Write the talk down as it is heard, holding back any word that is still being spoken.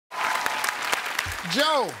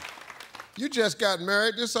Joe, you just got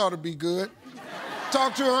married. This ought to be good.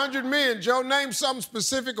 Talk to 100 men. Joe, name something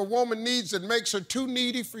specific a woman needs that makes her too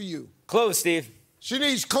needy for you. Clothes, Steve. She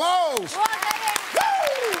needs clothes.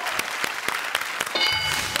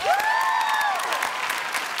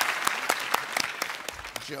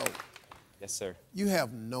 Joe. Yes, sir. You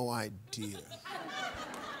have no idea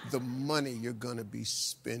the money you're gonna be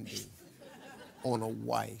spending on a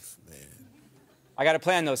wife, man. I got a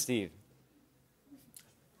plan, though, Steve.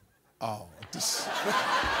 Oh, this...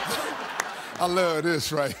 I love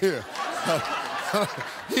this right here.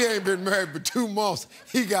 He ain't been married for 2 months.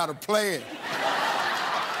 He got a plan.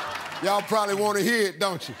 Y'all probably want to hear it,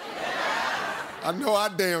 don't you? I know I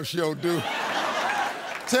damn sure do.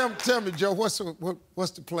 Tell me, Joe, what's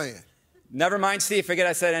the plan? Never mind, Steve. Forget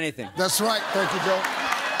I said anything. That's right. Thank you, Joe.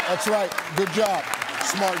 That's right. Good job.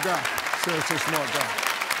 Smart guy. Seriously, smart guy.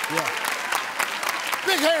 Yeah.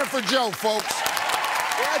 Big hand for Joe, folks.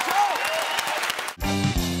 Yeah, Joe!